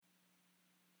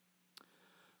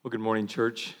Well, good morning,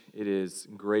 church. It is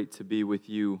great to be with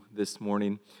you this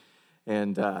morning.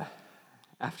 And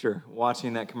after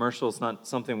watching that commercial, it's not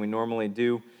something we normally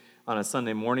do on a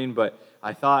Sunday morning, but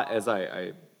I thought as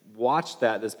I watched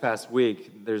that this past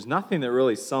week, there's nothing that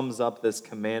really sums up this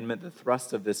commandment, the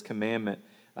thrust of this commandment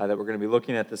that we're going to be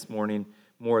looking at this morning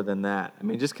more than that. I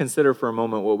mean, just consider for a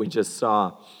moment what we just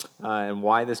saw and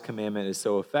why this commandment is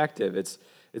so effective.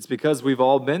 It's because we've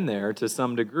all been there to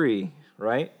some degree,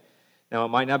 right? Now, it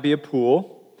might not be a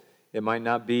pool, it might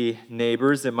not be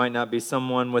neighbors, it might not be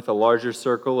someone with a larger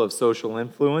circle of social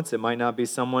influence, it might not be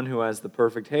someone who has the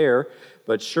perfect hair,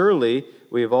 but surely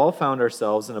we have all found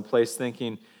ourselves in a place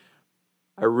thinking,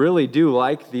 I really do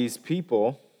like these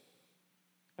people,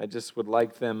 I just would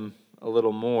like them a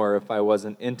little more if I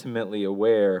wasn't intimately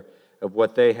aware of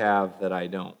what they have that I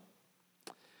don't.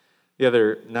 The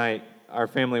other night, our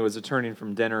family was returning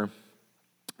from dinner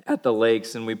at the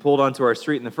lakes, and we pulled onto our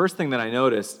street, and the first thing that I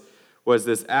noticed was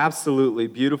this absolutely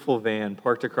beautiful van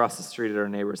parked across the street at our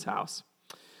neighbor's house.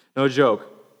 No joke,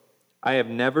 I have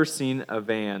never seen a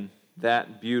van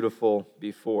that beautiful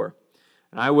before.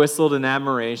 And I whistled in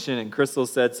admiration, and Crystal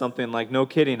said something like, no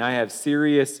kidding, I have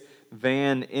serious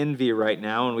van envy right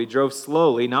now, and we drove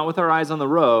slowly, not with our eyes on the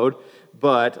road,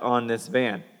 but on this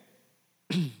van.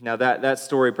 Now that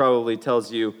story probably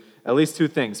tells you at least two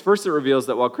things. First, it reveals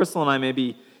that while Crystal and I may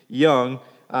be young,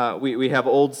 we have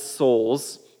old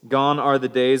souls. Gone are the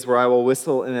days where I will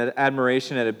whistle in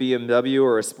admiration at a BMW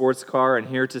or a sports car, and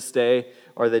here to stay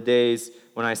are the days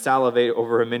when I salivate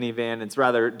over a minivan. It's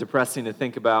rather depressing to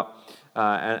think about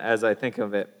as I think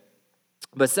of it.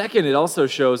 But second, it also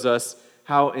shows us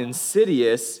how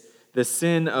insidious the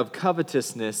sin of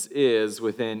covetousness is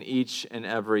within each and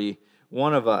every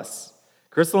one of us.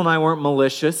 Crystal and I weren't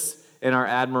malicious in our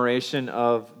admiration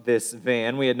of this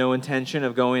van. We had no intention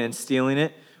of going and stealing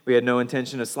it. We had no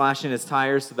intention of slashing its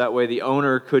tires so that way the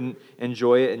owner couldn't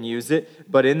enjoy it and use it.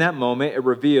 But in that moment, it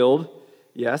revealed,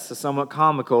 yes, somewhat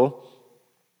comical,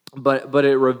 but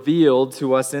it revealed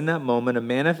to us in that moment a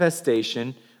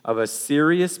manifestation of a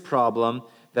serious problem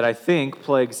that I think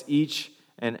plagues each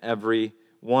and every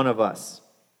one of us.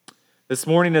 This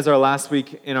morning is our last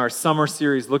week in our summer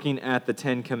series looking at the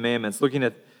Ten Commandments, looking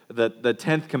at the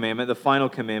 10th commandment, the final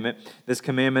commandment, this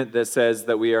commandment that says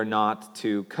that we are not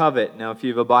to covet. Now, if you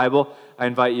have a Bible, I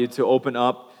invite you to open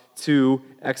up to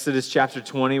Exodus chapter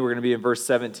 20. We're going to be in verse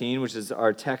 17, which is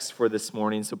our text for this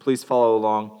morning. So please follow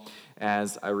along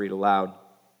as I read aloud.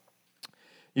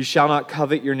 You shall not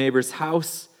covet your neighbor's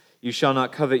house. You shall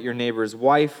not covet your neighbor's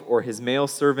wife, or his male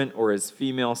servant, or his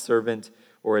female servant,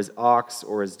 or his ox,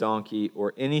 or his donkey,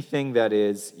 or anything that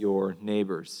is your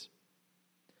neighbor's.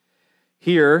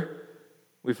 Here,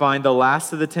 we find the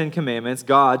last of the Ten Commandments.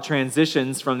 God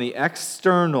transitions from the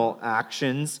external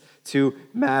actions to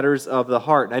matters of the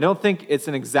heart. And I don't think it's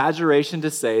an exaggeration to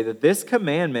say that this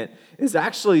commandment is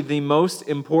actually the most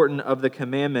important of the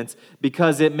commandments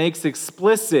because it makes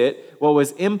explicit what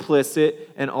was implicit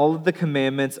in all of the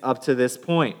commandments up to this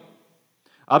point.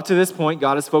 Up to this point,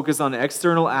 God has focused on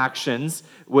external actions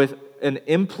with an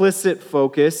implicit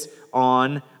focus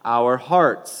on our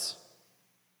hearts.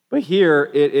 But here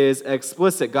it is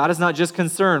explicit. God is not just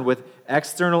concerned with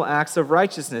external acts of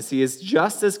righteousness. He is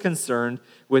just as concerned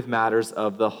with matters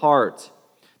of the heart.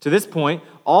 To this point,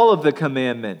 all of the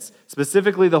commandments,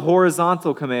 specifically the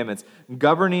horizontal commandments,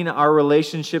 governing our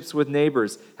relationships with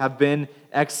neighbors, have been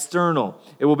external.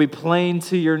 It will be plain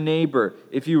to your neighbor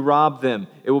if you rob them.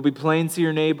 It will be plain to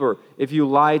your neighbor if you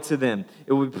lie to them.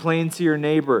 It will be plain to your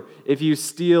neighbor if you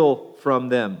steal from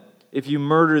them, if you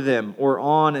murder them, or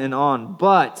on and on.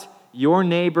 But your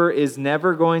neighbor is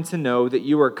never going to know that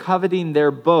you are coveting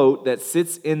their boat that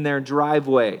sits in their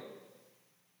driveway.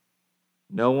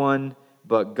 No one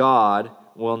but God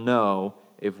will know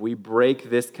if we break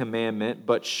this commandment.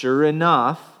 But sure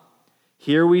enough,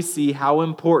 here we see how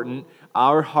important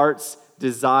our heart's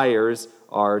desires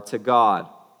are to God.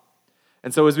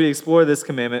 And so as we explore this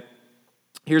commandment,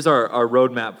 here's our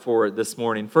roadmap for it this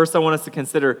morning. First, I want us to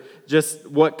consider just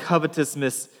what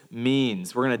covetousness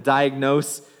means. We're going to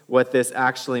diagnose what this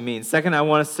actually means. Second, I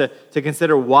want us to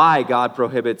consider why God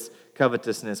prohibits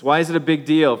covetousness. Why is it a big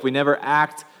deal if we never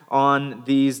act on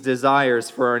these desires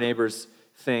for our neighbor's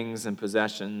things and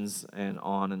possessions and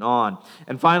on and on?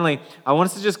 And finally, I want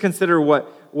us to just consider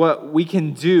what we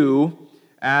can do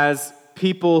as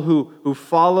people who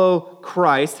follow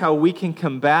Christ, how we can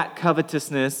combat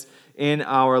covetousness in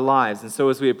our lives. And so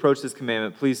as we approach this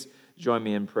commandment, please join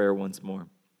me in prayer once more.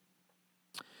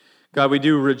 God, we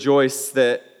do rejoice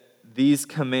that these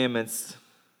commandments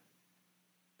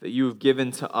that you have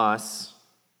given to us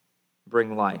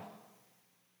bring life.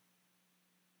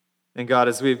 And God,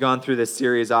 as we've gone through this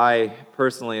series, I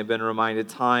personally have been reminded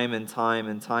time and time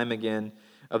and time again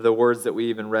of the words that we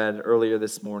even read earlier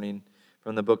this morning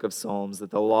from the book of Psalms,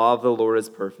 that the law of the Lord is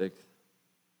perfect,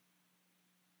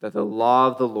 that the law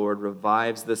of the Lord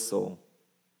revives the soul,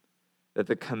 that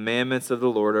the commandments of the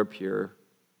Lord are pure,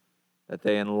 that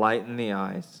they enlighten the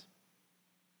eyes,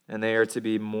 and they are to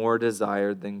be more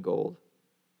desired than gold.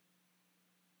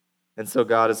 And so,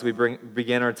 God, as we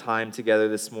begin our time together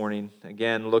this morning,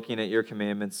 again, looking at your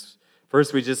commandments,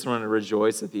 first we just want to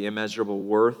rejoice at the immeasurable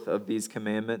worth of these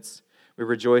commandments. We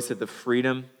rejoice at the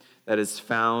freedom that is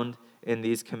found in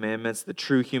these commandments, the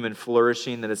true human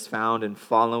flourishing that is found in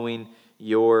following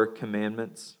your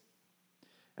commandments.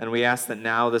 And we ask that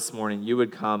now this morning you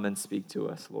would come and speak to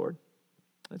us, Lord.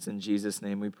 It's in Jesus'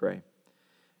 name we pray.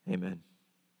 Amen.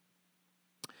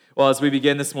 Well, as we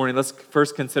begin this morning, let's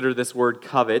first consider this word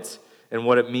covet and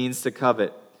what it means to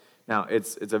covet. Now,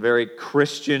 it's a very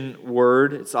Christian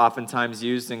word. It's oftentimes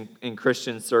used in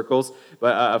Christian circles.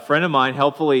 But a friend of mine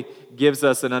helpfully gives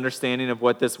us an understanding of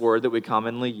what this word that we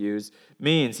commonly use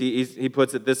means. He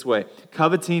puts it this way.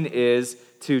 Coveting is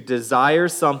to desire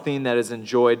something that is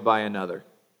enjoyed by another.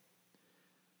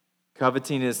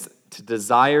 Coveting is to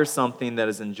desire something that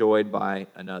is enjoyed by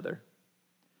another.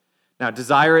 Now,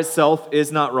 desire itself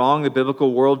is not wrong. The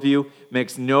biblical worldview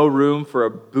makes no room for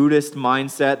a Buddhist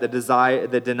mindset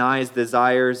that denies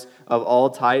desires of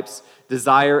all types.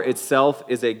 Desire itself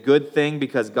is a good thing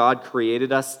because God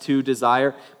created us to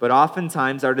desire, but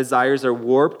oftentimes our desires are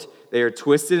warped, they are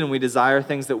twisted, and we desire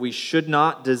things that we should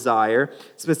not desire,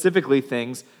 specifically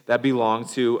things that belong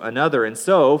to another. And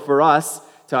so, for us,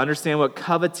 to understand what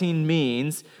coveting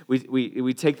means,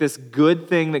 we take this good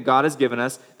thing that God has given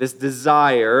us, this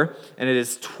desire, and it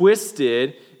is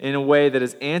twisted in a way that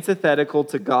is antithetical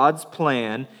to God's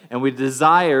plan, and we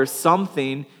desire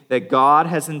something that God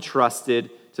has entrusted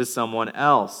to someone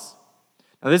else.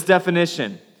 Now, this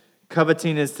definition,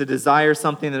 coveting is to desire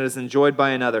something that is enjoyed by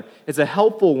another. It's a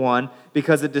helpful one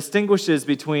because it distinguishes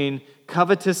between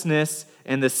covetousness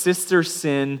and the sister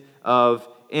sin of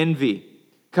envy.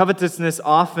 Covetousness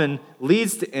often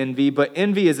leads to envy, but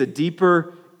envy is a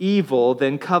deeper evil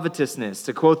than covetousness.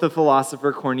 To quote the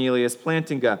philosopher Cornelius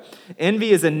Plantinga,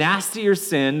 envy is a nastier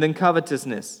sin than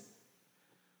covetousness.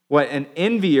 What an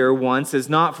envier wants is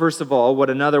not, first of all, what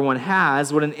another one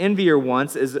has. What an envier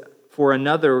wants is for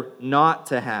another not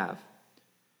to have.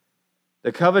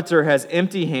 The coveter has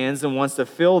empty hands and wants to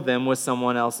fill them with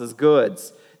someone else's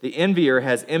goods. The envier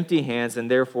has empty hands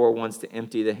and therefore wants to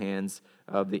empty the hands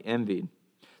of the envied.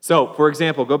 So, for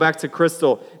example, go back to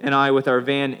Crystal and I with our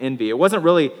van envy. It wasn't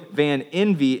really van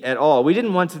envy at all. We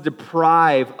didn't want to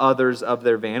deprive others of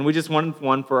their van. We just wanted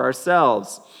one for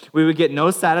ourselves. We would get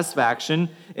no satisfaction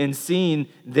in seeing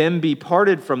them be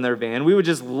parted from their van. We would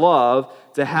just love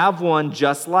to have one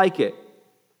just like it.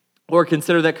 Or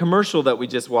consider that commercial that we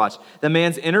just watched. The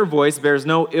man's inner voice bears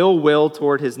no ill will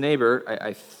toward his neighbor,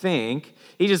 I think.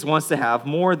 He just wants to have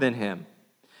more than him.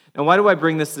 Now, why do I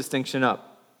bring this distinction up?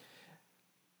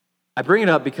 I bring it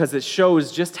up because it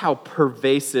shows just how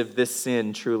pervasive this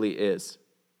sin truly is.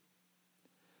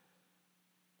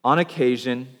 On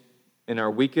occasion, in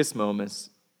our weakest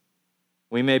moments,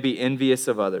 we may be envious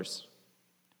of others.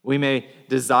 We may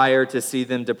desire to see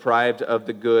them deprived of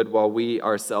the good while we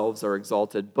ourselves are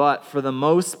exalted. But for the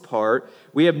most part,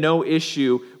 we have no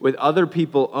issue with other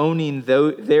people owning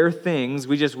their things.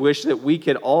 We just wish that we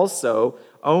could also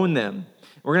own them.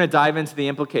 We're going to dive into the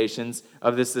implications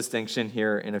of this distinction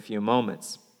here in a few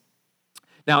moments.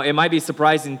 Now, it might be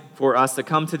surprising for us to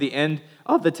come to the end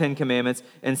of the Ten Commandments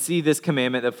and see this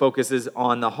commandment that focuses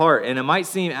on the heart. And it might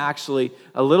seem actually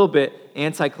a little bit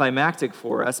anticlimactic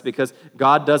for us because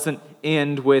God doesn't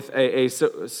end with a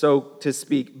so to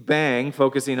speak, bang,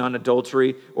 focusing on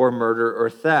adultery or murder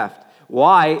or theft.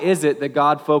 Why is it that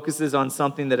God focuses on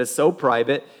something that is so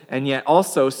private and yet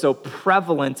also so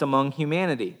prevalent among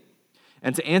humanity?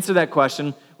 And to answer that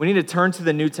question, we need to turn to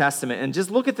the New Testament and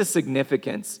just look at the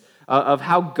significance of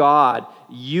how God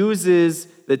uses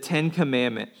the Ten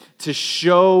Commandments to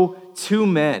show to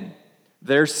men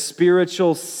their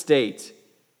spiritual state.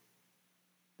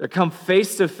 They come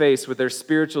face to face with their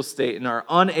spiritual state and are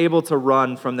unable to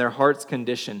run from their heart's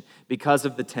condition because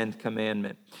of the 10th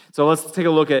commandment. So let's take a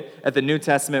look at the New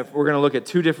Testament. We're going to look at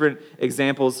two different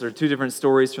examples or two different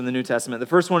stories from the New Testament. The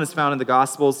first one is found in the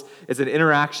Gospels. It's an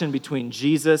interaction between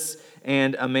Jesus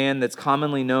and a man that's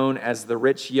commonly known as the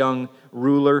rich young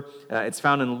ruler. It's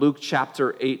found in Luke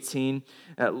chapter 18.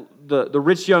 The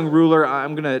rich young ruler,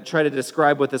 I'm going to try to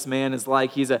describe what this man is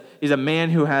like. He's a man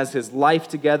who has his life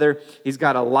together. He's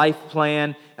got a life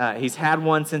plan. He's had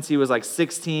one since he was like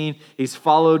 16. He's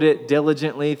followed it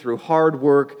diligently through hard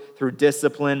work, through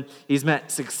discipline. He's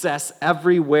met success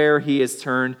everywhere he has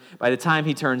turned. By the time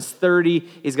he turns 30,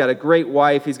 he's got a great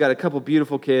wife. He's got a couple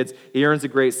beautiful kids. He earns a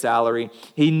great salary.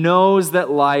 He knows that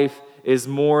life is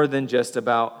more than just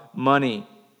about money.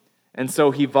 And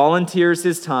so he volunteers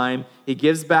his time, he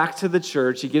gives back to the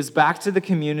church, he gives back to the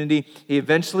community, he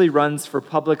eventually runs for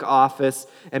public office,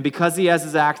 and because he has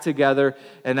his act together,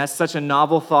 and that's such a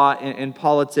novel thought in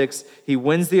politics, he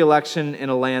wins the election in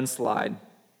a landslide.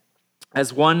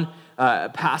 As one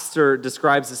pastor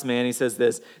describes this man, he says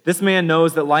this man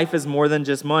knows that life is more than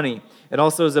just money. It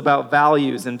also is about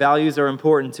values, and values are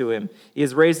important to him. He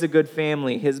has raised a good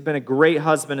family, he has been a great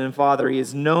husband and father, he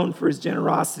is known for his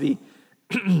generosity.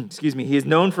 He is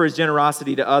known for his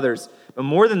generosity to others. But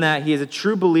more than that, he is a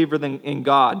true believer in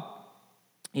God.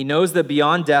 He knows that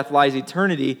beyond death lies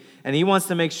eternity, and he wants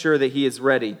to make sure that he is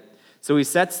ready. So he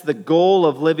sets the goal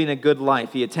of living a good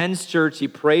life. He attends church, he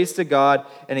prays to God,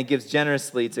 and he gives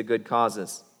generously to good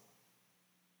causes.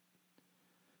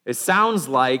 It sounds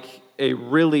like a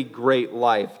really great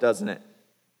life, doesn't it?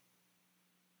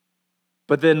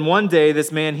 But then one day, this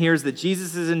man hears that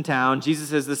Jesus is in town.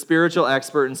 Jesus is the spiritual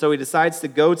expert, and so he decides to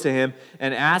go to him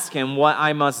and ask him what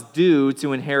I must do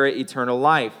to inherit eternal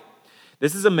life.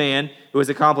 This is a man who has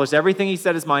accomplished everything he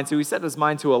set his mind to. He set his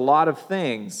mind to a lot of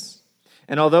things.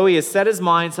 And although he has set his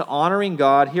mind to honoring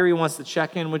God, here he wants to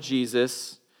check in with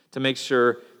Jesus to make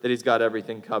sure that he's got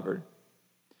everything covered.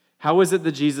 How is it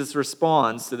that Jesus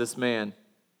responds to this man?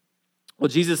 Well,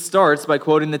 Jesus starts by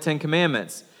quoting the Ten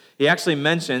Commandments. He actually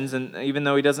mentions, and even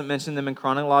though he doesn't mention them in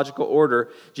chronological order,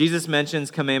 Jesus mentions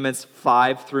commandments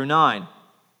 5 through 9.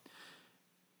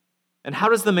 And how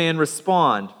does the man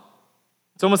respond?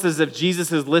 It's almost as if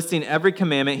Jesus is listing every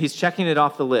commandment. He's checking it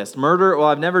off the list. Murder, well,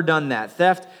 I've never done that.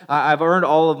 Theft, I've earned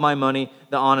all of my money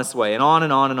the honest way, and on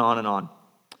and on and on and on.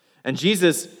 And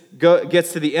Jesus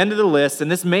gets to the end of the list, and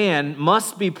this man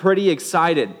must be pretty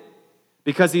excited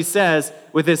because he says,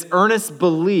 with this earnest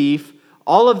belief,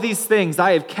 all of these things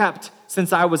I have kept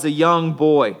since I was a young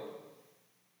boy.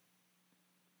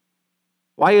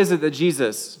 Why is it that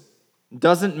Jesus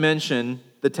doesn't mention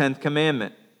the 10th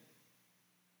commandment?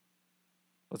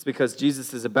 Well, it's because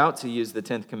Jesus is about to use the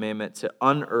 10th commandment to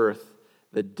unearth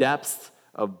the depths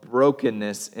of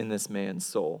brokenness in this man's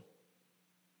soul.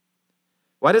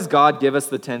 Why does God give us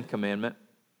the 10th commandment?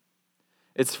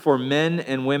 It's for men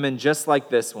and women just like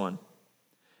this one.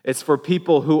 It's for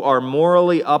people who are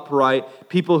morally upright,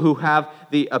 people who have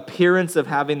the appearance of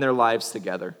having their lives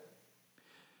together.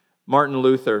 Martin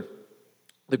Luther,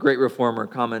 the great reformer,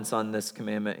 comments on this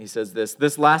commandment. He says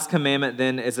this last commandment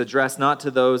then is addressed not to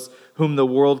those whom the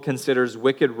world considers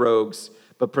wicked rogues,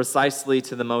 but precisely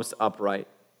to the most upright,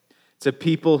 to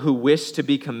people who wish to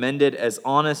be commended as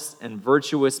honest and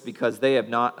virtuous because they have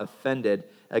not offended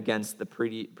against the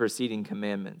preceding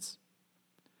commandments.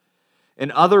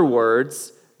 In other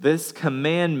words, this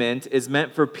commandment is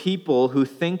meant for people who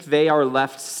think they are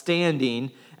left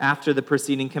standing after the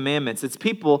preceding commandments.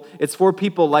 It's for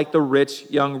people like the rich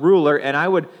young ruler, and I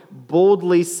would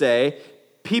boldly say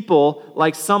people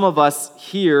like some of us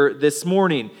here this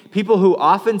morning, people who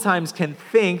oftentimes can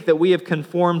think that we have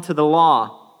conformed to the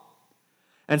law.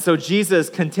 And so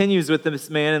Jesus continues with this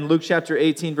man in Luke chapter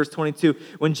 18, verse 22.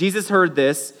 When Jesus heard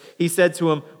this, he said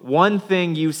to him, "One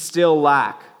thing you still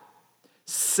lack.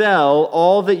 Sell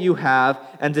all that you have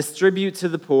and distribute to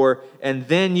the poor, and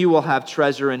then you will have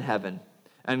treasure in heaven.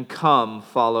 And come,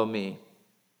 follow me."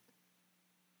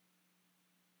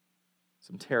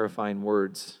 Some terrifying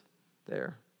words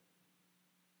there.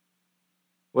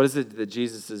 What is it that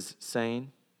Jesus is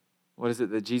saying? What is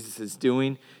it that Jesus is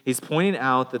doing? He's pointing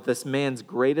out that this man's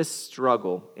greatest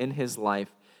struggle in his life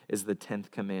is the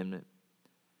 10th commandment.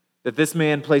 That this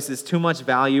man places too much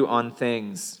value on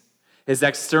things. His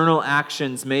external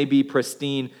actions may be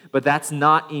pristine, but that's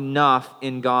not enough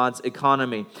in God's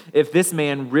economy. If this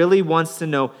man really wants to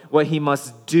know what he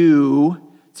must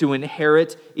do to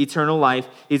inherit eternal life,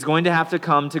 he's going to have to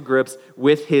come to grips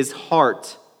with his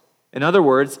heart. In other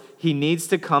words, he needs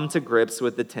to come to grips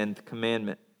with the 10th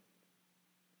commandment.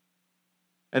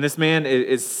 And this man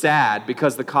is sad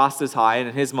because the cost is high, and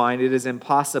in his mind it is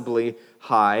impossibly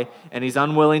high, and he's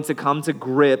unwilling to come to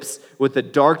grips with the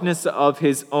darkness of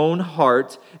his own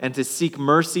heart and to seek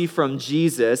mercy from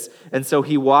Jesus, and so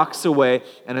he walks away,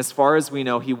 and as far as we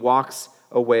know, he walks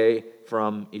away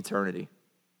from eternity.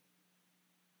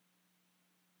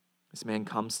 This man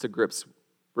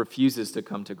refuses to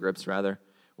come to grips,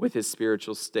 with his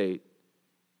spiritual state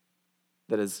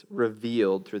that is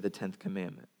revealed through the 10th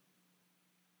commandment.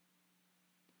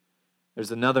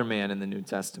 There's another man in the New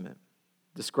Testament.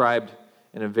 described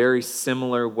in a very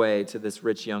similar way to this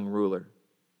rich young ruler.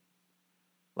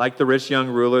 Like the rich young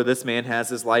ruler, this man has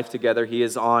his life together. He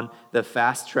is on the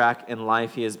fast track in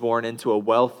life. He is born into a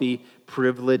wealthy,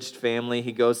 privileged family.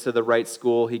 He goes to the right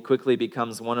school. He quickly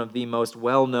becomes one of the most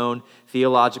well-known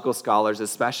theological scholars,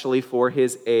 especially for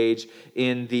his age,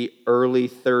 in the early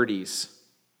 30s.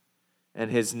 And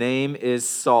his name is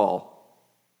Saul.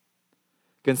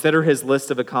 Consider his list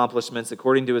of accomplishments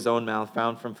according to his own mouth,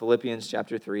 found from Philippians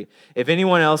chapter 3. If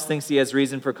anyone else thinks he has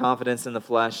reason for confidence in the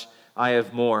flesh, I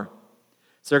have more.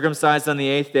 Circumcised on the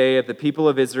 8th day, of the people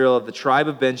of Israel, of the tribe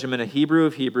of Benjamin, a Hebrew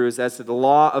of Hebrews, as to the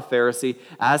law, a Pharisee,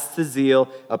 as to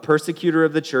zeal, a persecutor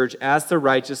of the church, as to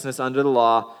righteousness under the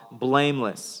law,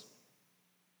 blameless.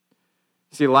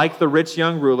 See, like the rich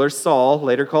young ruler, Saul,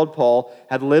 later called Paul,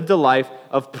 had lived a life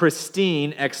of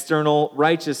pristine external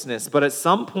righteousness. But at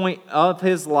some point of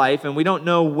his life, and we don't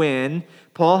know when,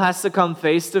 Paul has to come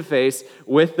face to face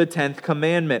with the 10th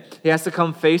commandment. He has to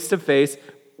come face to face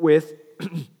with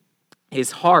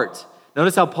his heart.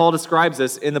 Notice how Paul describes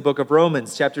this in the book of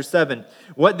Romans, chapter 7.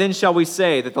 What then shall we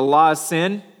say? That the law is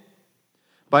sin?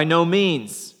 By no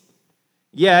means.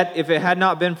 Yet, if it had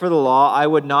not been for the law, I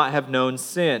would not have known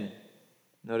sin.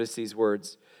 Notice these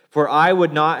words. For I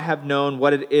would not have known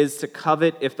what it is to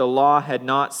covet if the law had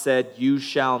not said, you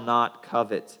shall not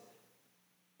covet.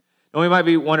 Now we might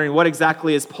be wondering, what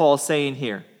exactly is Paul saying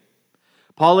here?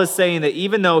 Paul is saying that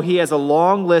even though he has a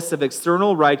long list of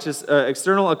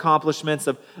external accomplishments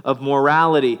of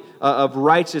morality, of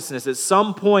righteousness, at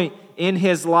some point in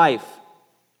his life,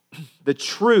 the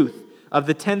truth of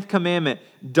the 10th commandment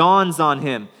dawns on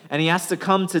him, and he has to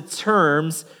come to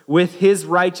terms with his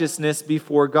righteousness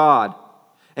before God.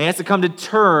 And he has to come to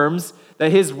terms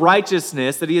that his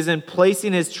righteousness, that he is in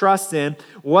placing his trust in,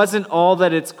 wasn't all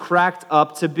that it's cracked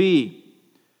up to be.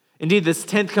 Indeed, this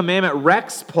 10th commandment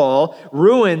wrecks Paul,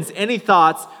 ruins any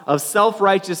thoughts of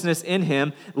self-righteousness in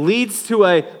him, leads to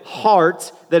a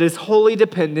heart that is wholly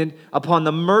dependent upon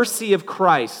the mercy of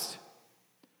Christ.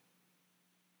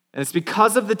 And it's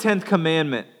because of the 10th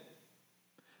commandment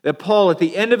that Paul, at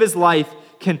the end of his life,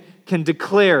 can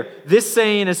declare, this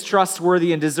saying is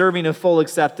trustworthy and deserving of full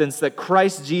acceptance, that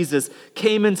Christ Jesus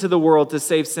came into the world to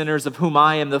save sinners, of whom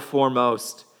I am the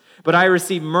foremost. But I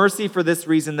receive mercy for this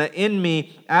reason, that in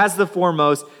me, as the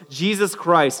foremost, Jesus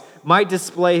Christ might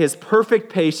display his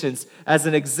perfect patience as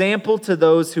an example to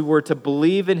those who were to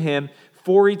believe in him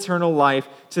for eternal life,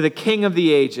 to the King of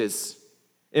the ages,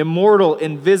 immortal,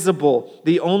 invisible,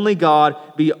 the only God,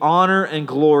 be honor and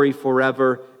glory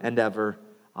forever and ever.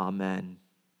 Amen.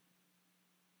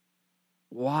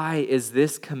 Why is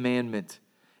this commandment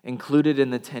included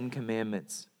in the 10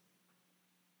 Commandments?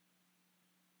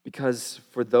 Because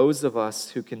for those of us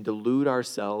who can delude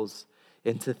ourselves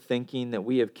into thinking that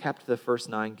we have kept the first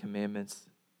 9 commandments,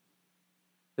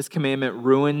 this commandment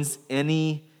ruins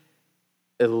any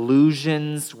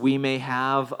illusions we may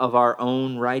have of our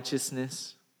own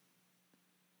righteousness.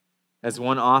 As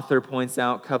one author points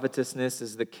out, covetousness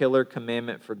is the killer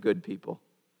commandment for good people.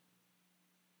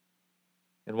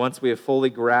 And once we have fully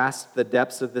grasped the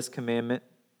depths of this commandment,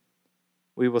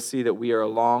 we will see that we are a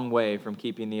long way from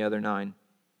keeping the other 9.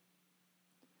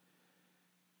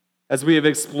 As we have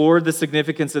explored the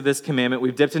significance of this commandment,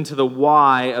 we've dipped into the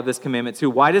why of this commandment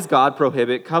too. Why does God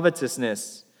prohibit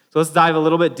covetousness? So let's dive a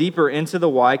little bit deeper into the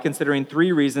why, considering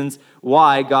 3 reasons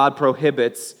why God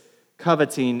prohibits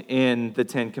coveting in the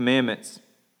 10 Commandments.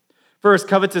 First,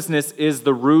 covetousness is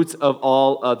the root of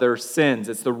all other sins.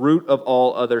 It's the root of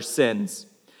all other sins.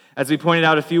 As we pointed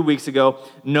out a few weeks ago,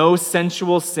 no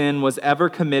sensual sin was ever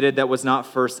committed that was not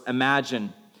first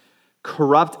imagined.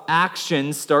 Corrupt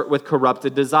actions start with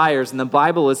corrupted desires, and the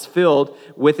Bible is filled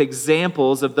with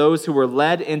examples of those who were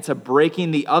led into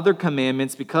breaking the other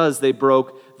commandments because they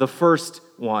broke the first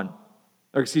one.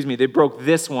 They broke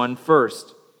this one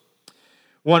first.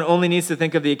 One only needs to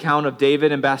think of the account of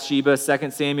David and Bathsheba, 2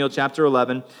 Samuel chapter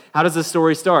 11. How does the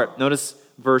story start? Notice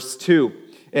verse 2.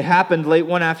 It happened late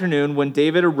one afternoon when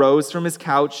David arose from his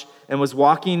couch and was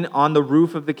walking on the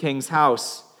roof of the king's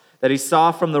house, that he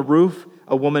saw from the roof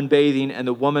a woman bathing, and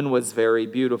the woman was very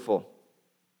beautiful.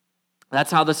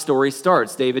 That's how the story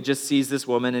starts. David just sees this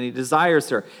woman and he desires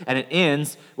her. And it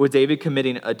ends with David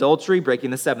committing adultery,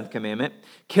 breaking the 7th commandment,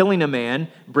 killing a man,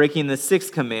 breaking the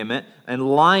 6th commandment, and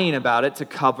lying about it to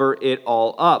cover it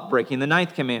all up, breaking the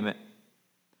 9th commandment.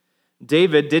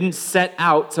 David didn't set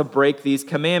out to break these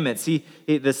commandments.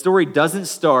 The story doesn't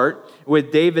start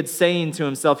with David saying to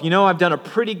himself, I've done a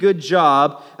pretty good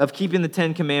job of keeping the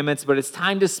 10 commandments, but it's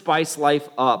time to spice life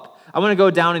up. I want to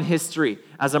go down in history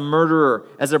as a murderer,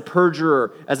 as a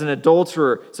perjurer, as an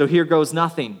adulterer, so here goes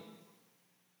nothing.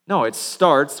 No, it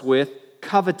starts with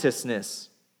covetousness.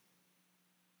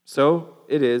 So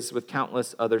it is with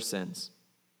countless other sins.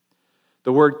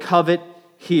 The word covet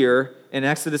here in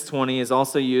Exodus 20 is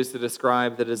also used to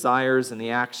describe the desires and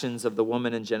the actions of the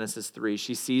woman in Genesis 3.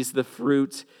 She sees the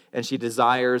fruit and she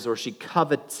desires, or she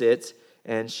covets it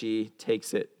and she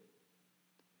takes it.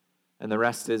 And the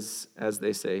rest is, as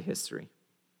they say, history.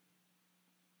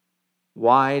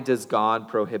 Why does God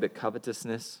prohibit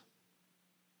covetousness?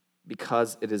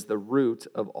 Because it is the root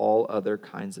of all other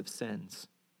kinds of sins.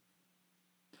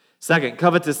 Second,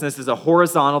 covetousness is a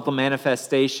horizontal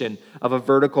manifestation of a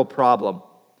vertical problem.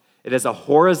 It is a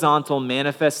horizontal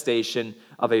manifestation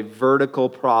of a vertical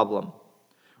problem.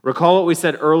 Recall what we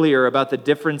said earlier about the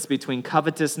difference between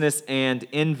covetousness and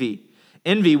envy.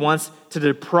 Envy wants to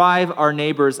deprive our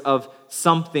neighbors of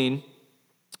something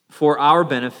for our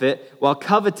benefit, while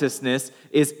covetousness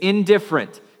is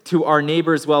indifferent to our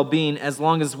neighbor's well-being as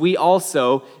long as we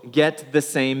also get the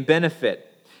same benefit.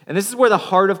 And this is where the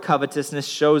heart of covetousness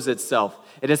shows itself.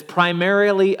 It is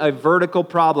primarily a vertical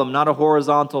problem, not a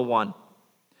horizontal one.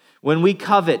 When we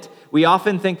covet, we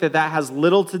often think that has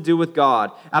little to do with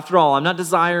God. After all, I'm not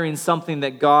desiring something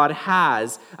that God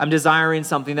has. I'm desiring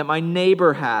something that my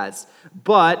neighbor has.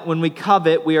 But when we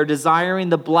covet, we are desiring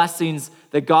the blessings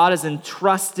that God has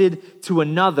entrusted to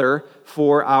another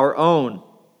for our own.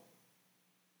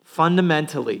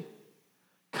 Fundamentally,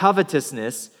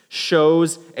 covetousness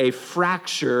shows a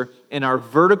fracture in our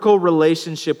vertical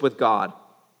relationship with God.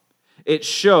 It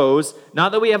shows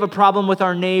not that we have a problem with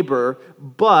our neighbor,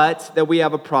 but that we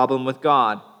have a problem with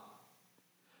God.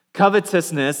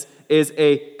 Covetousness is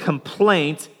a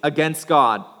complaint against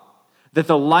God, that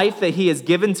the life that He has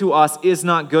given to us is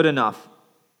not good enough.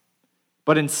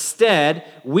 But instead,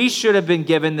 we should have been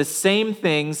given the same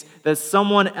things that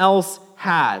someone else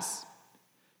has.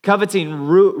 Coveting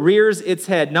rears its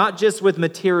head, not just with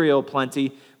material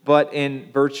plenty, but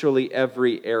in virtually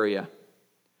every area.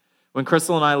 When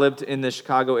Crystal and I lived in the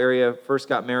Chicago area, first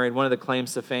got married, one of the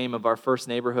claims to fame of our first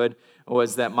neighborhood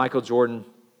was that Michael Jordan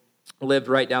lived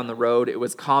right down the road. It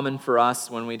was common for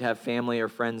us when we'd have family or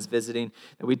friends visiting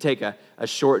that we'd take a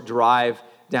short drive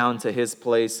down to his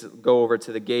place, go over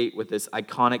to the gate with this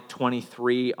iconic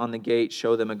 23 on the gate,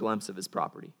 show them a glimpse of his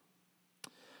property.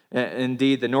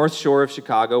 Indeed, the North Shore of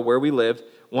Chicago, where we lived,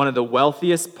 one of the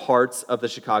wealthiest parts of the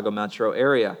Chicago metro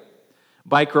area.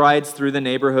 Bike rides through the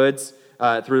neighborhoods,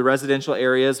 through residential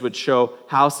areas would show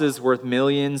houses worth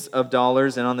millions of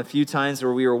dollars, and on the few times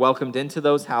where we were welcomed into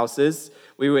those houses,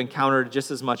 we would encounter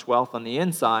just as much wealth on the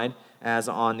inside as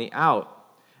on the out.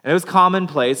 And it was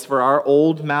commonplace for our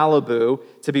old Malibu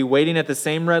to be waiting at the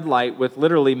same red light with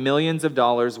literally millions of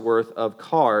dollars worth of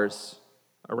cars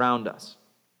around us.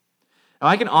 Now,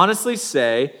 I can honestly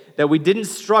say that we didn't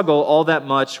struggle all that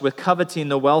much with coveting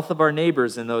the wealth of our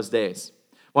neighbors in those days.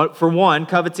 Well, for one,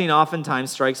 coveting oftentimes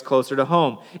strikes closer to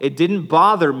home. It didn't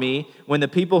bother me when the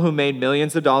people who made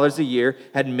millions of dollars a year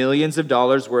had millions of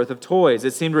dollars worth of toys.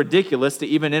 It seemed ridiculous to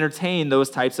even entertain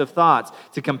those types of thoughts,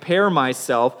 to compare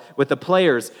myself with the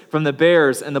players from the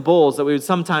Bears and the Bulls that we would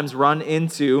sometimes run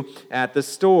into at the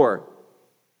store.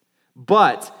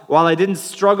 But while I didn't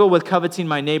struggle with coveting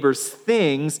my neighbor's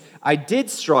things, I did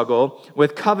struggle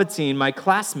with coveting my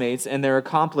classmates and their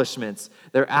accomplishments,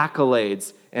 their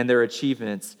accolades, and their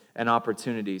achievements and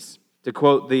opportunities. To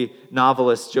quote the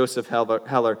novelist Joseph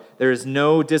Heller, there is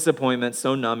no disappointment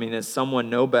so numbing as someone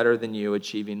no better than you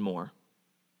achieving more.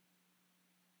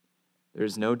 There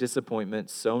is no disappointment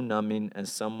so numbing as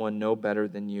someone no better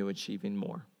than you achieving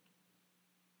more.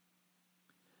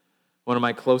 One of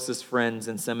my closest friends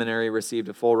in seminary received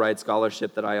a full-ride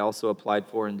scholarship that I also applied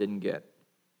for and didn't get.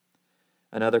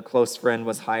 Another close friend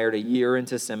was hired a year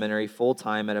into seminary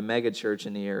full-time at a megachurch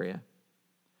in the area.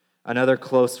 Another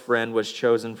close friend was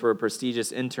chosen for a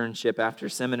prestigious internship after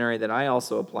seminary that I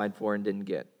also applied for and didn't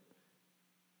get.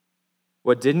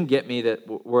 What didn't get me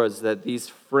was that these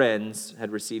friends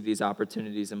had received these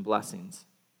opportunities and blessings.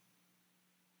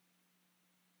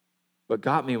 What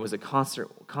got me was a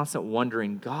constant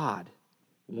wondering, God,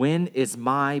 when is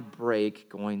my break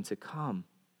going to come?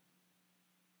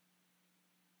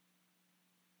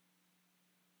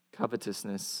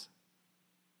 Covetousness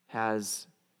has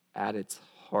at its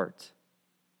heart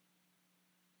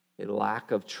a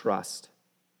lack of trust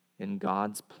in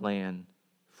God's plan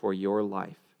for your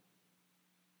life.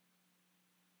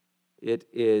 It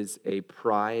is a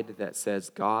pride that says,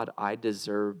 God, I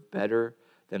deserve better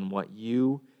than what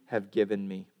you have given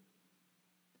me.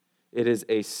 It is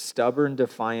a stubborn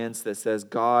defiance that says,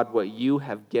 God, what you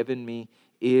have given me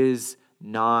is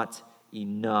not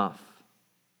enough.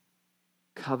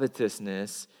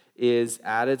 Covetousness is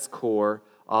at its core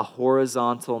a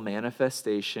horizontal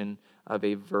manifestation of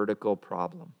a vertical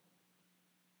problem.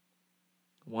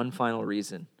 One final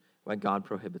reason why God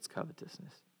prohibits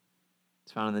covetousness.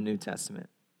 It's found in the New Testament.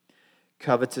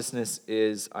 Covetousness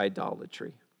is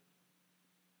idolatry.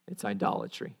 It's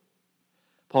idolatry.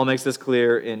 Paul makes this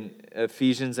clear in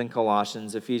Ephesians and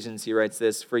Colossians. Ephesians, he writes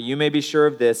this, "For you may be sure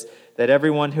of this, that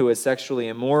everyone who is sexually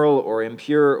immoral or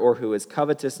impure or who is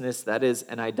covetousness, that is,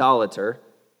 an idolater,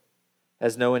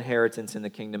 has no inheritance in the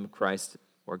kingdom of Christ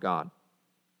or God."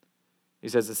 He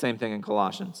says the same thing in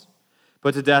Colossians.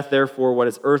 "Put to death, therefore, what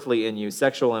is earthly in you,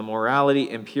 sexual immorality,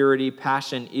 impurity,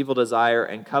 passion, evil desire,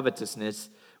 and covetousness,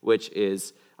 which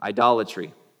is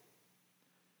idolatry."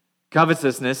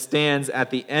 Covetousness stands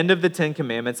at the end of the Ten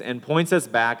Commandments and points us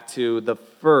back to the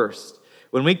first.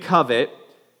 When we covet,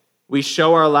 we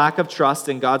show our lack of trust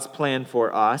in God's plan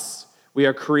for us. We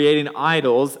are creating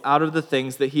idols out of the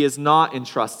things that He has not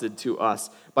entrusted to us.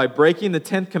 By breaking the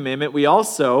 10th commandment, we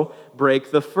also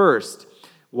break the first.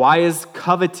 Why is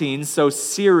coveting so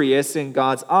serious in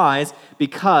God's eyes?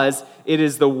 Because it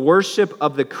is the worship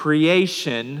of the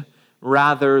creation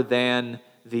rather than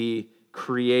the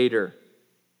Creator.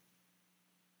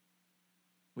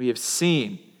 We have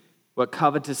seen what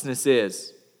covetousness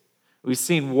is. We've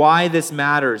seen why this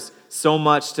matters so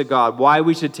much to God, why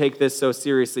we should take this so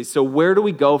seriously. So where do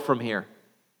we go from here?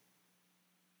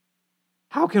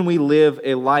 How can we live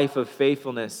a life of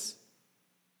faithfulness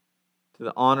to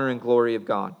the honor and glory of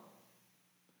God?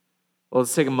 Well,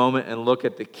 let's take a moment and look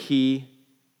at the key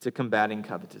to combating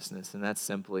covetousness, and that's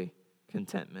simply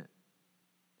contentment.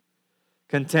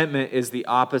 Contentment is the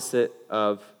opposite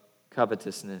of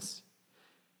covetousness.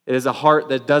 It is a heart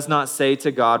that does not say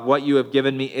to God, "What you have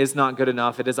given me is not good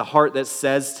enough." It is a heart that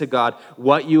says to God,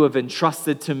 "What you have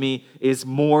entrusted to me is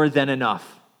more than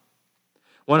enough."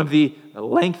 One of the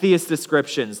lengthiest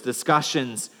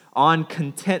discussions on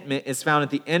contentment is found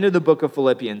at the end of the book of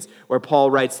Philippians, where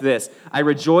Paul writes this, "I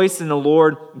rejoice in the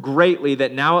Lord greatly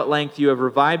that now at length you have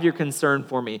revived your concern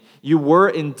for me. You were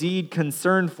indeed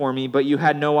concerned for me, but you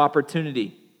had no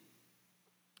opportunity.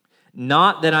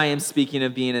 Not that I am speaking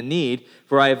of being in need,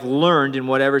 for I have learned in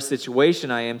whatever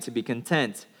situation I am to be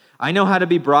content. I know how to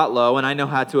be brought low, and I know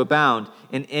how to abound.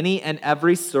 In any and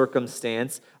every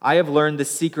circumstance, I have learned the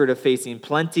secret of facing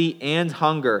plenty and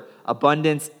hunger,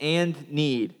 abundance and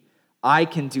need. I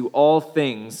can do all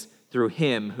things through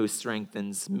Him who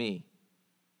strengthens me."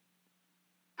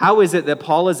 How is it that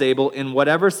Paul is able, in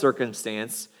whatever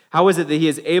circumstance, how is it that he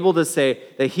is able to say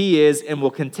that he is and will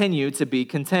continue to be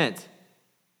content?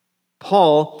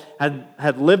 Paul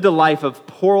had lived a life of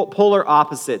polar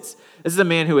opposites. This is a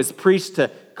man who has preached to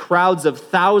crowds of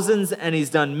thousands, and he's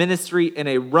done ministry in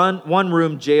a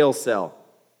one-room jail cell,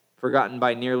 forgotten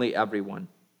by nearly everyone.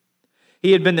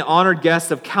 He had been the honored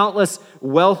guest of countless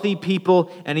wealthy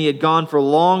people, and he had gone for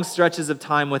long stretches of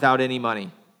time without any money.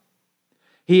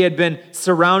 He had been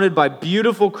surrounded by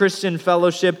beautiful Christian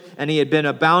fellowship, and he had been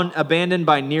abandoned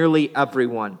by nearly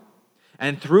everyone.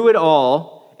 And through it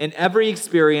all, in every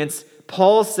experience,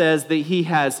 Paul says that he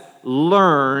has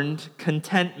learned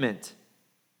contentment.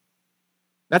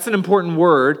 That's an important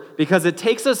word because it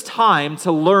takes us time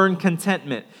to learn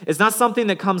contentment. It's not something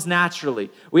that comes naturally.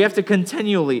 We have to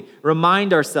continually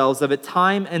remind ourselves of it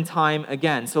time and time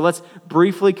again. So let's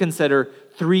briefly consider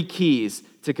 3 keys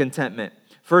to contentment.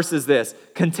 First is this: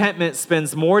 contentment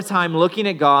spends more time looking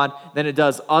at God than it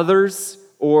does others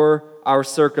or our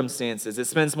circumstances. It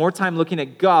spends more time looking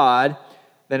at God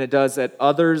than it does at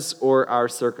others or our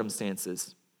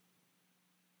circumstances.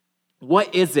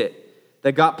 What is it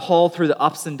that got Paul through the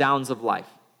ups and downs of life?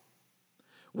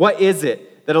 What is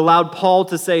it that allowed Paul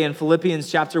to say in Philippians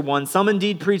chapter 1, "Some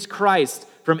indeed preach Christ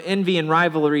from envy and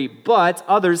rivalry, but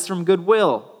others from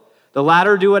goodwill. The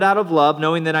latter do it out of love,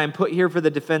 knowing that I am put here for the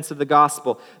defense of the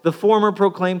gospel. The former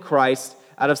proclaim Christ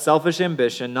out of selfish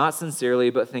ambition, not sincerely,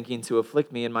 but thinking to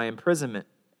afflict me in my imprisonment."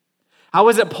 How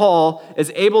is it Paul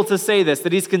is able to say this,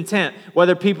 that he's content,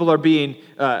 whether people are being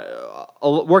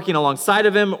working alongside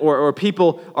of him or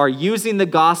people are using the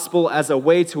gospel as a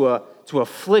way to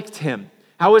afflict him?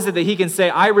 How is it that he can say,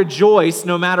 "I rejoice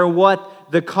no matter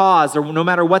what the cause or no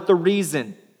matter what the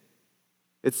reason"?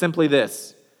 It's simply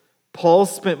this: Paul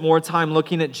spent more time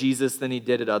looking at Jesus than he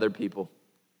did at other people.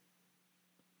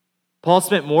 Paul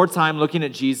spent more time looking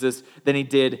at Jesus than he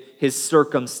did his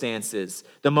circumstances.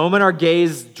 The moment our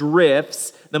gaze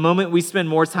drifts, the moment we spend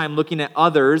more time looking at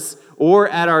others or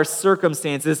at our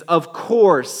circumstances, of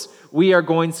course, we are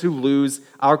going to lose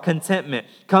our contentment.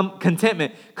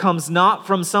 Contentment comes not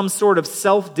from some sort of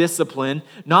self-discipline,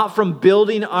 not from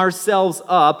building ourselves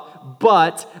up,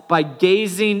 but by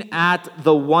gazing at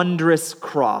the wondrous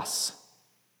cross.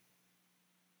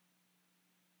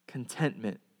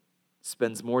 Contentment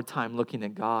spends more time looking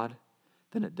at God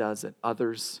than it does at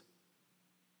others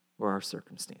or our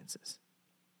circumstances.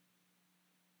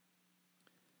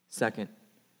 Second,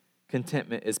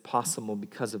 contentment is possible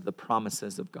because of the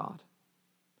promises of God.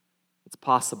 It's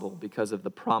possible because of the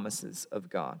promises of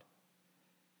God.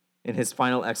 In his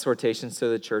final exhortations to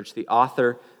the church, the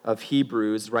author of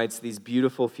Hebrews writes these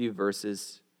beautiful few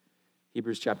verses.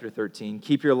 Hebrews chapter 13,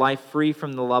 keep your life free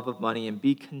from the love of money and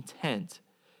be content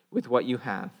with what you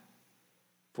have.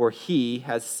 For he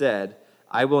has said,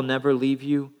 I will never leave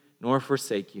you nor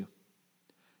forsake you.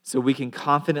 So we can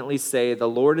confidently say, the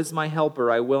Lord is my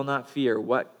helper, I will not fear.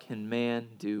 What can man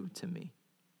do to me?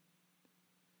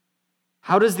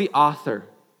 How does the author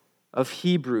of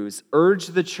Hebrews urge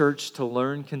the church to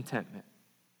learn contentment?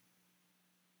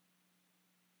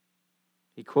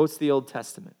 He quotes the Old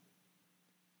Testament.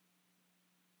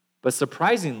 But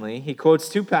surprisingly, he quotes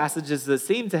two passages that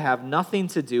seem to have nothing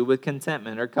to do with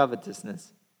contentment or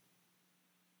covetousness.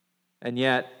 And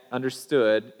yet,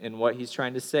 understood in what he's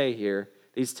trying to say here,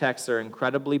 these texts are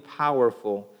incredibly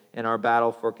powerful in our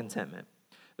battle for contentment.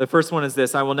 The first one is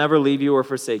this, I will never leave you or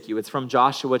forsake you. It's from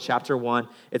Joshua chapter 1.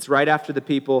 It's right after the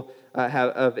people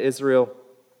of Israel,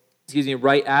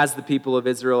 right as the people of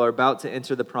Israel are about to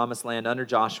enter the promised land under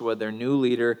Joshua, their new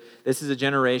leader. This is a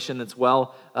generation that's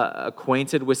well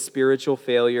acquainted with spiritual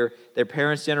failure. Their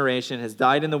parents' generation has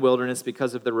died in the wilderness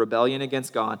because of the rebellion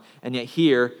against God. And yet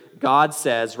here, God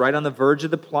says, right on the verge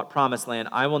of the promised land,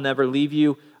 I will never leave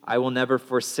you, I will never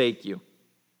forsake you.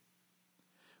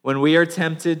 When we are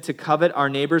tempted to covet our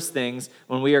neighbor's things,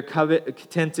 when we are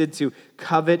tempted to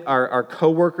covet our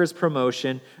coworker's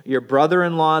promotion, your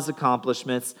brother-in-law's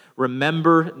accomplishments,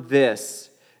 remember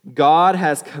this. God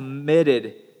has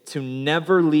committed to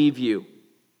never leave you,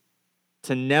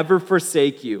 to never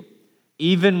forsake you,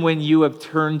 even when you have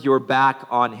turned your back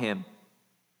on him.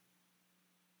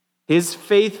 His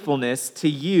faithfulness to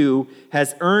you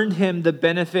has earned him the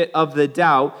benefit of the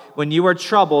doubt when you are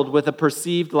troubled with a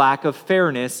perceived lack of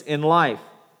fairness in life.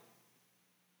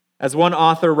 As one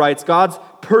author writes, God's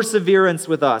perseverance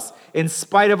with us, in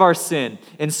spite of our sin,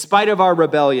 in spite of our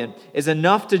rebellion, is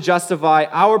enough to justify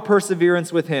our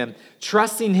perseverance with him,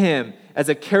 trusting him as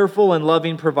a careful and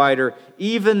loving provider,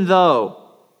 even though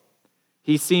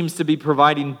he seems to be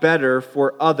providing better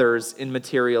for others in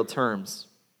material terms.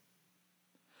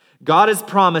 God has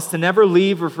promised to never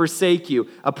leave or forsake you,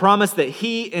 a promise that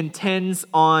he intends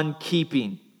on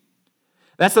keeping.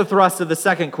 That's the thrust of the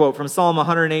second quote from Psalm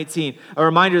 118, a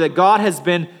reminder that God has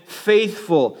been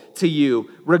faithful to you,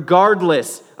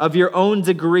 regardless of your own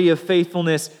degree of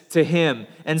faithfulness to him.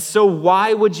 And so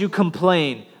why would you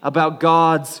complain about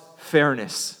God's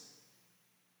fairness?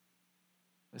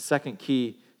 The second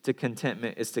key to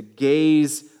contentment is to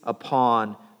gaze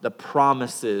upon the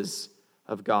promises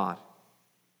of God.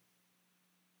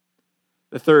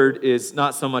 The third is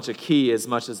not so much a key as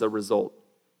much as a result.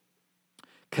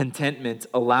 Contentment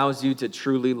allows you to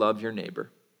truly love your neighbor.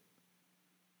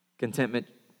 Contentment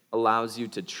allows you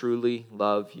to truly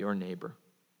love your neighbor.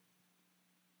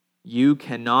 You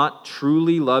cannot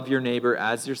truly love your neighbor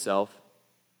as yourself,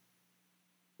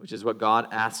 which is what God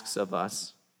asks of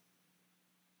us,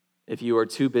 if you are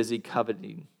too busy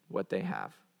coveting what they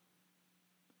have.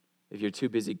 If you're too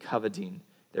busy coveting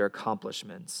their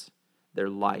accomplishments, their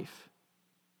life,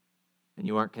 and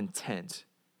you aren't content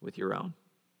with your own.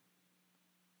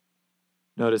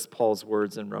 Notice Paul's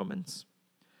words in Romans.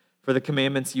 For the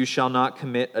commandments, you shall not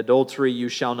commit adultery, you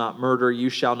shall not murder, you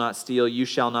shall not steal, you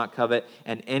shall not covet,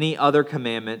 and any other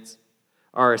commandments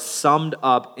are summed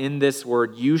up in this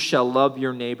word, you shall love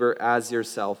your neighbor as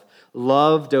yourself.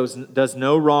 Love does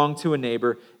no wrong to a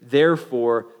neighbor,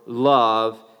 therefore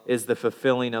love is the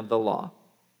fulfilling of the law.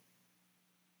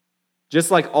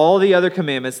 Just like all the other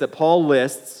commandments that Paul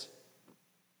lists,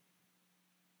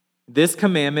 this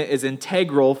commandment is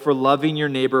integral for loving your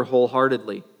neighbor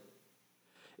wholeheartedly.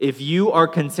 If you are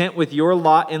content with your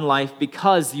lot in life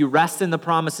because you rest in the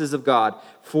promises of God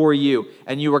for you,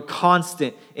 and you are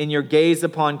constant in your gaze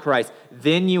upon Christ,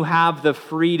 then you have the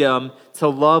freedom to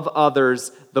love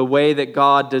others the way that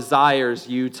God desires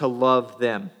you to love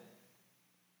them.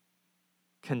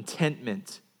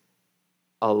 Contentment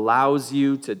allows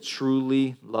you to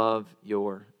truly love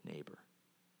your neighbor.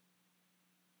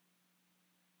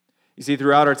 You see,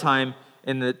 throughout our time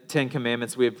in the Ten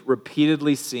Commandments, we have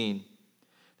repeatedly seen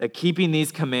that keeping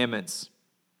these commandments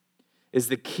is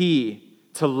the key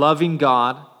to loving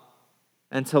God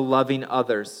and to loving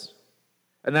others.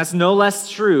 And that's no less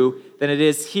true than it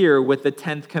is here with the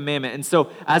 10th commandment. And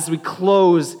so as we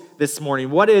close this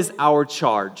morning, what is our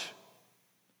charge?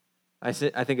 I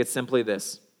think it's simply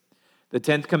this. The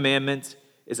 10th commandment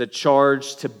is a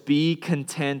charge to be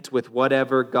content with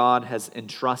whatever God has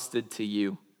entrusted to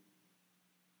you.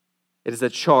 It is a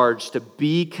charge to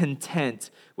be content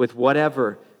with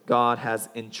whatever God has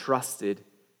entrusted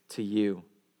to you.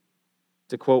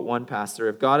 To quote one pastor,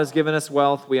 if God has given us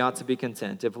wealth, we ought to be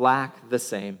content. If lack, the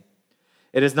same.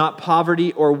 It is not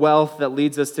poverty or wealth that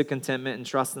leads us to contentment and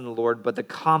trust in the Lord, but the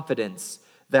confidence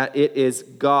that it is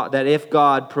God, that if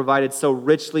God provided so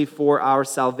richly for our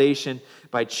salvation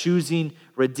by choosing,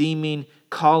 redeeming,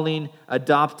 calling,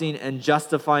 adopting, and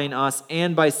justifying us,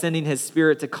 and by sending His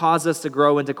Spirit to cause us to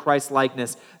grow into Christ's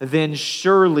likeness, then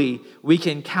surely we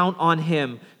can count on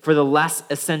Him for the less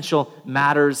essential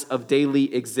matters of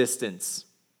daily existence.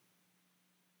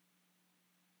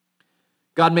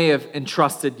 God may have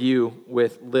entrusted you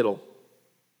with little.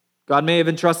 God may have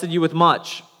entrusted you with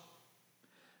much.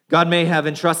 God may have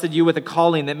entrusted you with a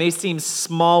calling that may seem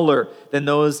smaller than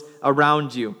those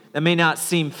around you, that may not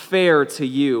seem fair to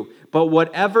you. But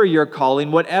whatever your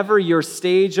calling, whatever your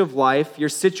stage of life, your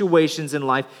situations in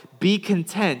life, be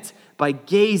content by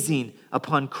gazing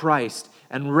upon Christ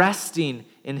and resting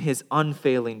in His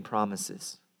unfailing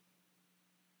promises.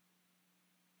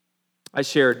 I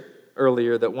shared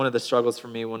earlier that one of the struggles for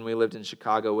me when we lived in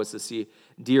Chicago was to see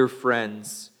dear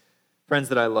friends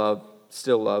that I love,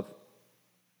 still love,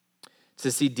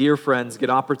 to see dear friends get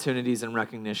opportunities and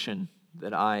recognition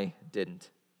that I didn't.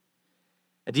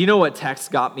 And do you know what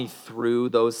text got me through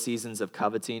those seasons of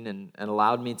coveting and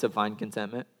allowed me to find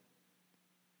contentment?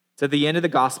 It's at the end of the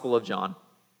Gospel of John.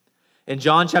 In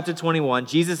John chapter 21,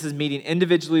 Jesus is meeting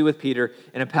individually with Peter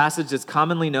in a passage that's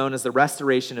commonly known as the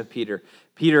restoration of Peter.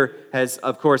 Peter has,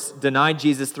 of course, denied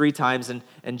Jesus 3 times,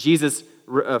 and Jesus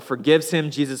forgives him.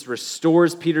 Jesus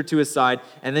restores Peter to his side,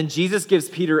 and then Jesus gives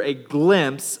Peter a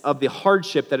glimpse of the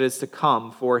hardship that is to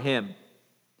come for him.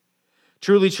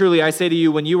 Truly, truly, I say to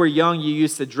you, when you were young, you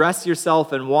used to dress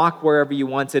yourself and walk wherever you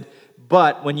wanted,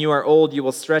 but when you are old, you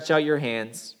will stretch out your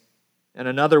hands, and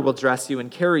another will dress you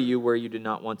and carry you where you do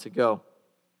not want to go.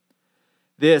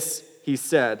 This, he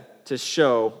said, to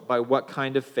show by what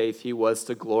kind of faith he was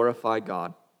to glorify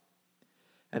God.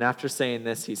 And after saying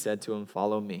this, he said to him,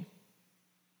 "Follow me."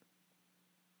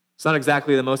 It's not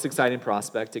exactly the most exciting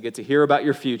prospect to get to hear about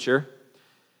your future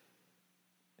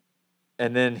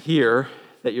and then hear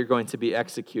that you're going to be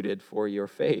executed for your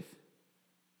faith.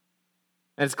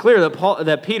 And it's clear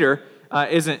that Peter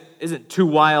isn't too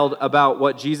wild about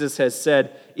what Jesus has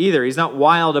said either. He's not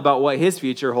wild about what his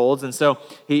future holds, and so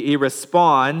he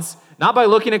responds not by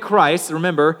looking at Christ.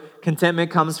 Remember,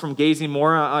 contentment comes from gazing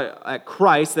more at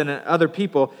Christ than at other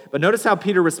people. But notice how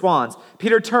Peter responds.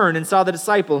 Peter turned and saw the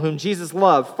disciple whom Jesus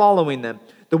loved following them,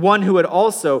 the one who had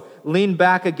also leaned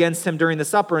back against him during the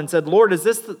supper and said, "Lord, is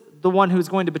this the one who's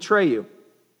going to betray you?"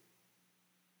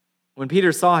 When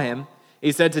Peter saw him,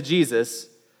 he said to Jesus,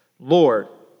 "Lord,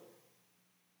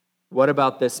 what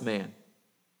about this man?"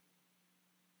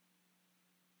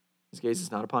 His gaze is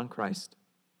not upon Christ.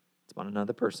 It's upon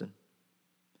another person.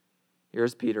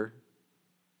 Here's Peter,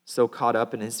 so caught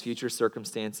up in his future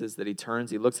circumstances that he turns,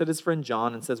 he looks at his friend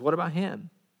John and says, "What about him?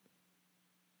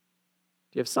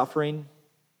 Do you have suffering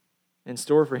in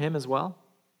store for him as well?"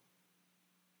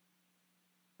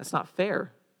 That's not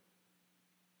fair.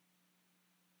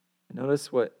 And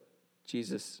notice what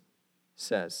Jesus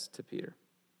says to Peter.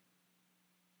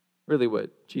 Really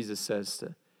what Jesus says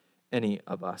to any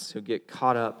of us who get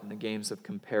caught up in the games of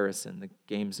comparison, the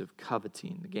games of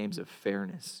coveting, the games of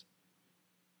fairness.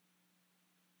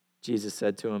 Jesus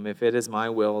said to him, "If it is my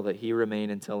will that he remain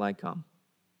until I come,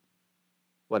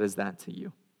 what is that to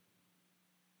you?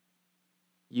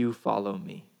 You follow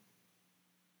me."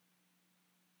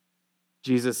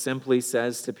 Jesus simply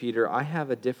says to Peter, "I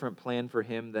have a different plan for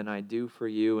him than I do for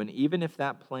you." And even if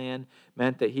that plan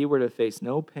meant that he were to face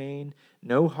no pain,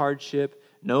 no hardship,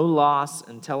 no loss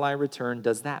until I return,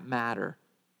 does that matter?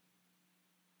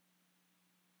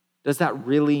 Does that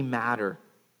really matter?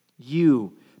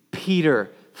 You,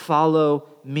 Peter, follow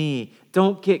me.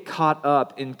 Don't get caught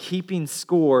up in keeping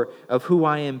score of who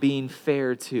I am being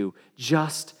fair to.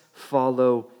 Just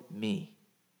follow me.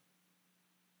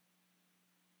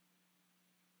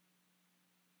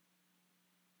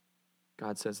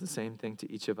 God says the same thing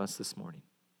to each of us this morning.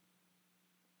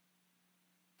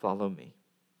 Follow me.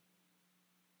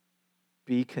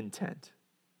 Be content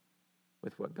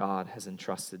with what God has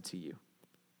entrusted to you,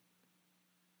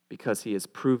 because he has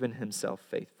proven himself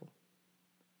faithful,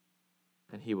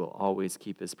 and he will always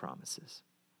keep his promises.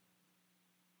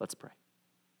 Let's pray.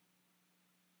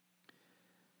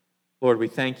 Lord, we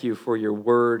thank you for your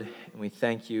word, and we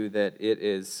thank you that it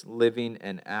is living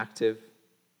and active,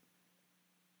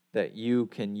 that you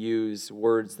can use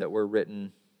words that were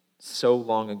written so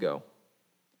long ago.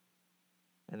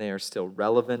 And they are still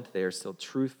relevant, they are still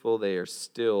truthful, they are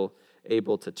still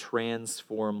able to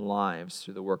transform lives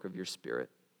through the work of your Spirit.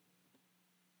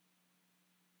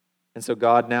 And so,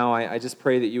 God, now I just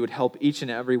pray that you would help each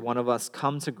and every one of us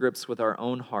come to grips with our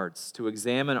own hearts, to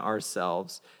examine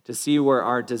ourselves, to see where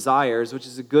our desires, which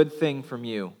is a good thing from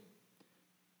you,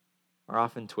 are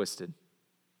often twisted.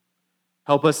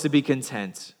 Help us to be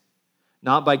content,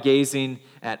 not by gazing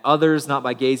at others, not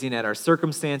by gazing at our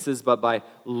circumstances, but by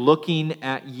looking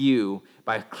at you,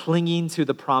 by clinging to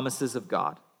the promises of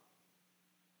God,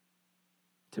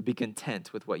 to be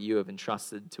content with what you have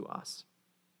entrusted to us.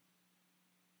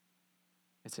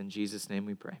 It's in Jesus' name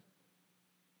we pray.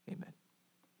 Amen.